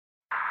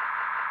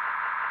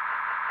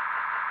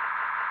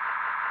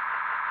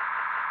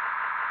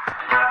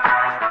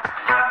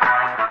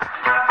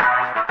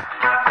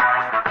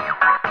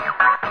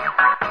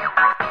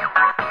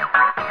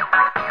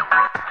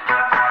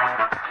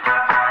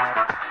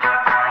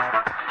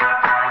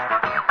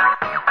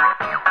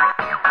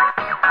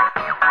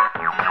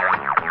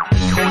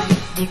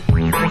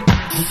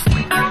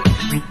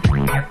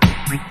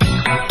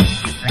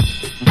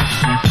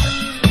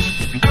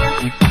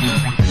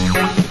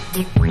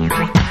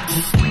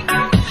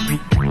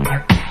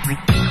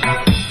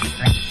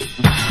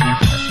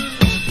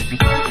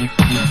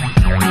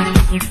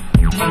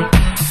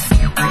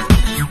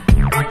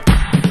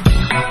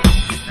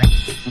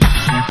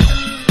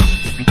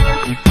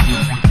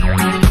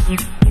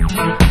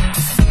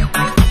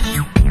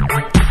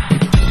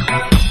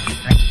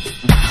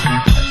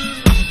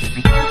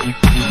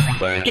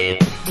Work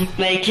it,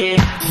 make it,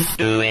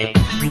 do it,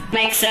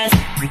 makes us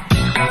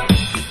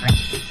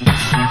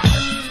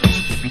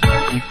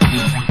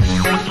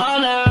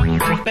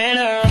harder,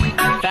 better,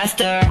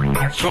 faster,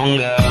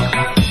 stronger.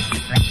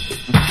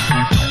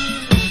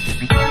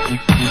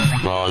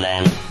 More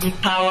than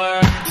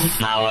power,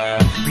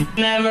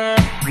 never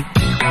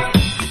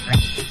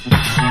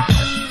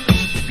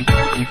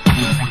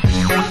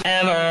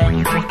ever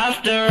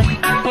after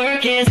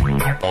work is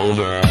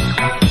over.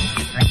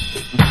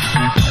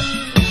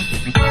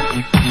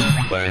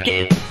 Work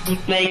it,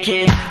 make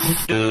it,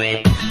 do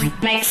it,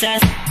 makes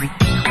us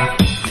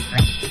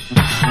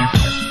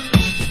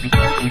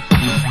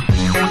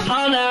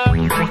harder,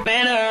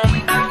 better,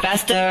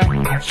 faster,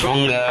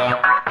 stronger.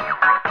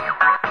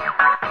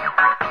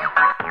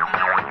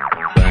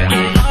 Work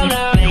it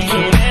harder, make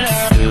it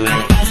better, do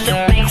it faster,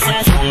 makes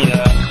us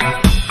stronger.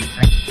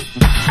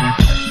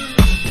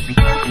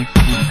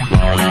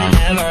 More than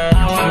ever,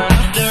 hour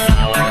after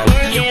hour,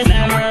 work is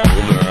never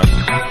over.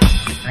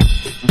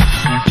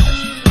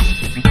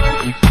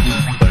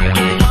 Work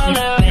it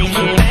harder, make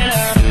it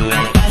better, do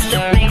it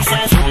faster, makes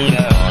us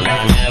stronger. More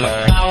than ever,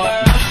 hour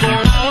after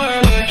hour,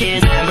 work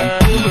is never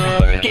over.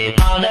 Work it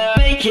harder,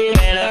 make it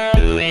better,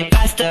 do it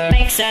faster,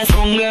 makes us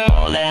stronger.